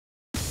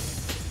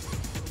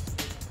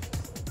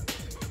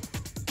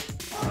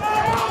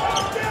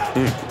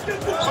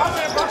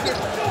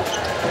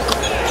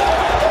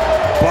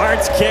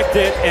Barnes kicked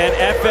it, and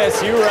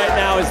FSU right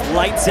now is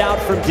lights out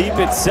from deep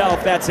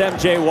itself. That's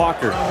MJ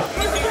Walker.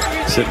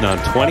 Sitting on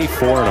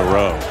 24 in a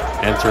row,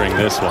 entering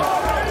this one.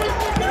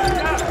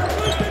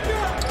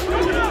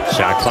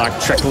 Shot clock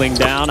trickling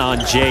down on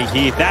Jay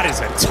Heath. That is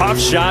a tough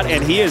shot,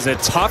 and he is a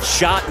tough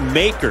shot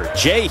maker.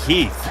 Jay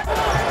Heath.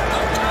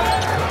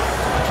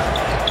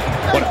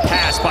 What a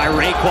pass by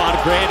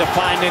RaiQuan Gray to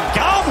find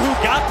Ngam,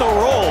 who got the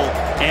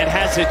roll and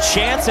has a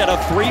chance at a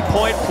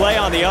three-point play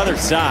on the other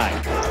side.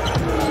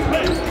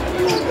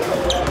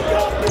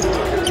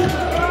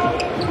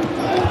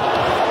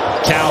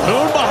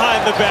 Calhoun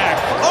behind the back.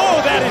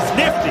 Oh, that is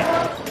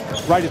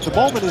nifty. Right at the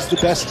moment is the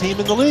best team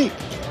in the league.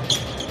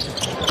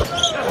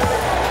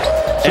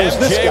 So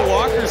MJ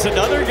Walker's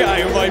another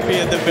guy who might be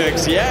in the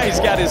mix. Yeah, he's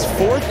got his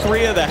fourth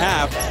three of the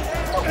half.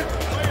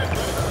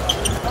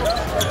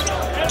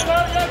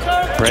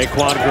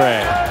 RaiQuan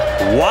Gray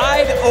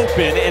wide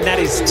open, and that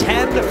is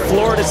 10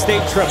 Florida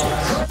State triples.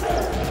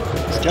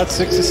 He's got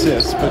 6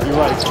 assists, but you're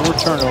right, 4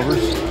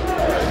 turnovers.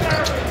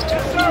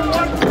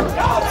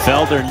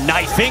 Felder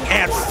knifing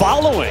and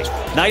following.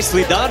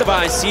 Nicely done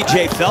by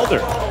C.J.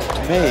 Felder.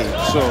 Made,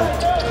 so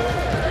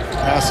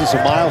passes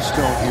a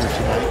milestone here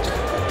tonight.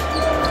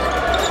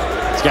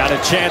 He's got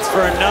a chance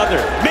for another.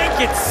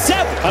 Make it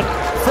 7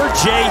 for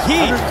Jay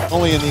Heath.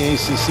 Only in the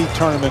ACC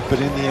tournament, but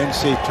in the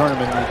NCAA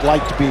tournament, you'd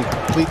like to be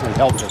completely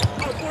healthy.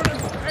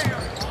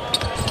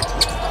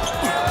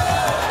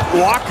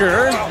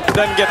 Walker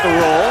doesn't get the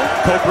roll.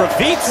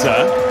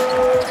 Koprivica.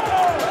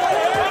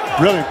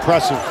 Really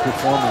impressive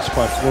performance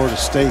by Florida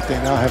State.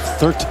 They now have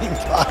 13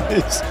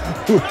 guys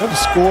who have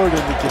scored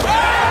in the game.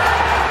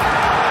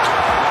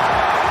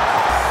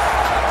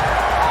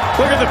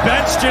 Look at the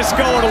bench just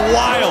going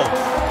wild.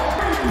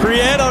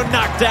 Prieto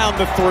knocked down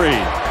the 3.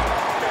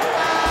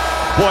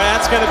 Boy,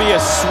 that's going to be a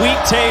sweet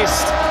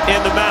taste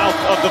in the mouth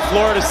of the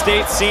Florida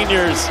State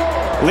seniors,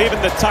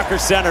 leaving the Tucker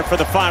Center for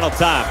the final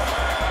time.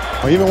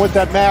 Well, even with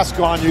that mask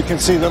on, you can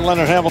see that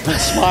Leonard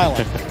Hamilton's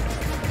smiling.